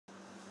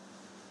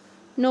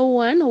No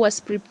one was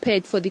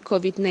prepared for the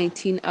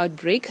COVID-19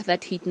 outbreak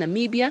that hit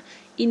Namibia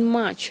in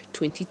March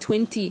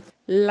 2020.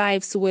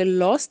 Lives were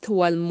lost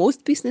while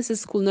most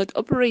businesses could not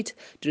operate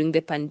during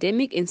the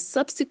pandemic and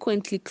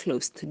subsequently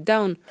closed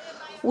down.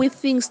 With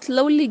things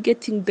slowly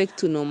getting back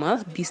to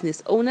normal,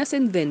 business owners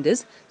and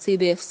vendors say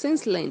they have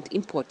since learned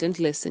important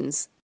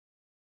lessons.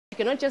 You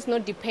cannot just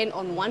not depend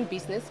on one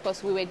business,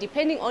 because we were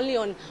depending only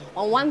on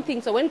one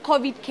thing. So when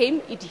COVID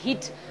came, it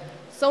hit.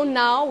 So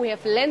now we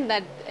have learned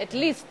that at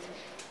least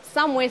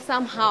somewhere,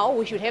 somehow,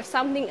 we should have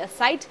something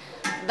aside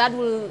that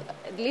will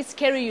at least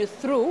carry you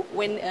through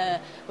when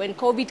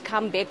COVID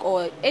come back,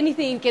 or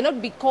anything. It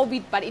cannot be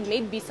COVID, but it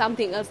may be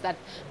something else that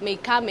may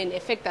come and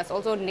affect us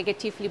also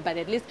negatively. But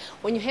at least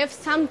when you have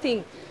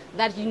something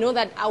that you know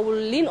that I will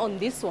lean on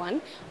this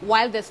one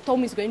while the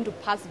storm is going to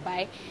pass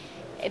by,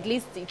 at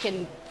least it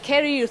can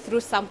carry you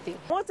through something.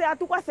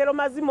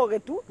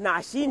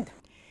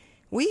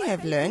 We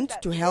have learned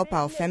to help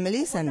our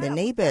families and the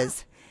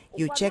neighbors.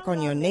 You check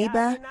on your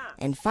neighbor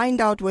and find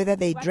out whether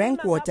they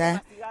drank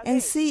water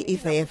and see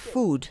if they have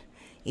food.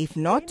 If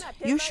not,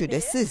 you should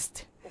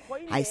assist.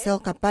 I sell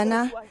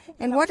kapana,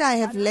 and what I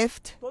have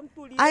left,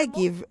 I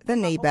give the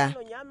neighbor.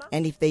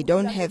 And if they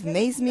don't have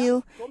maize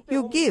meal,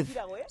 you give,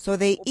 so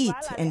they eat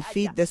and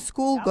feed the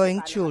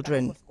school-going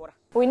children.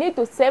 We need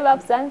to save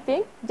up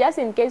something, just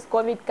in case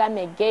COVID come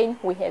again,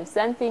 we have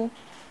something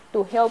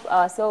to help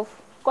ourselves,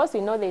 because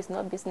we know there's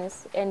no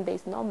business and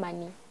there's no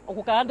money.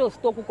 We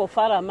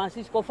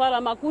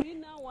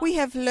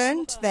have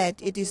learned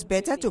that it is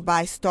better to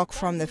buy stock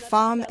from the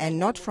farm and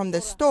not from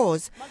the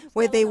stores,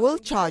 where they will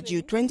charge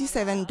you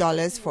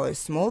 $27 for a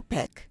small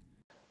pack.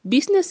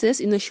 Businesses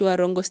in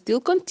Otjiwarongo still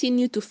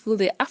continue to feel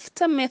the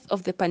aftermath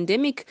of the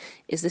pandemic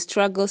as the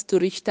struggles to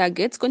reach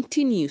targets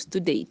continues to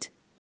date.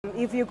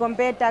 If you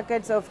compare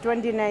targets of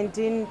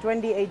 2019,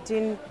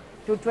 2018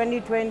 to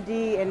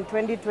 2020 and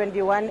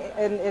 2021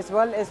 and as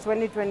well as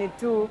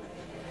 2022,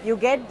 you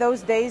get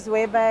those days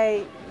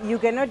whereby you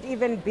cannot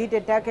even beat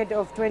a target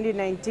of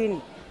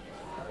 2019.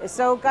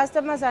 So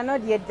customers are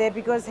not yet there,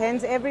 because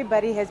hence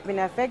everybody has been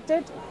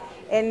affected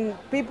and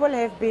people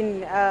have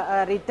been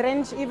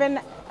retrenched.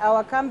 Even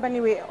our company,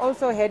 we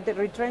also had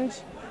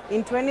retrenched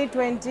in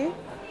 2020,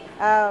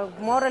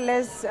 more or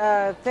less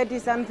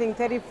 30-something,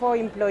 34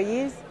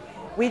 employees,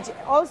 which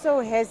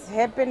also has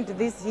happened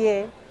this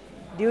year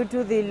due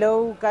to the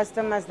low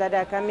customers that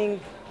are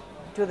coming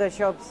to the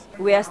shops.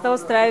 We are still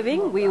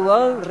striving. We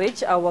will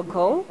reach our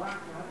goal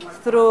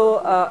through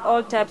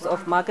all types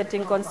of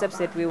marketing concepts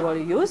that we will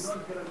use,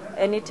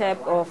 any type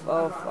of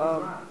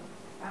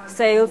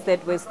sales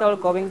that we're still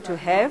going to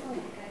have,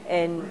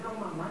 and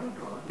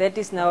that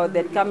is now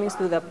that comes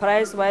to the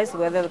price-wise,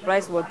 whether the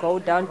price will go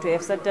down to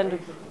have certain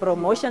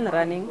promotion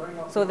running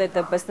so that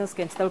the business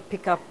can still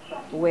pick up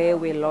where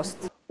we lost.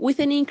 With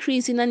an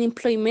increase in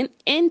unemployment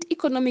and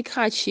economic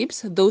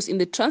hardships, those in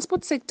the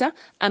transport sector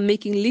are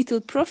making little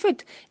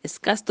profit as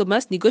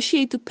customers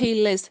negotiate to pay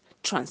less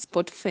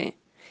transport fare.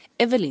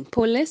 Evelyn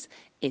Poles,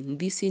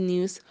 NBC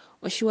News,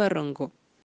 Otjiwarongo.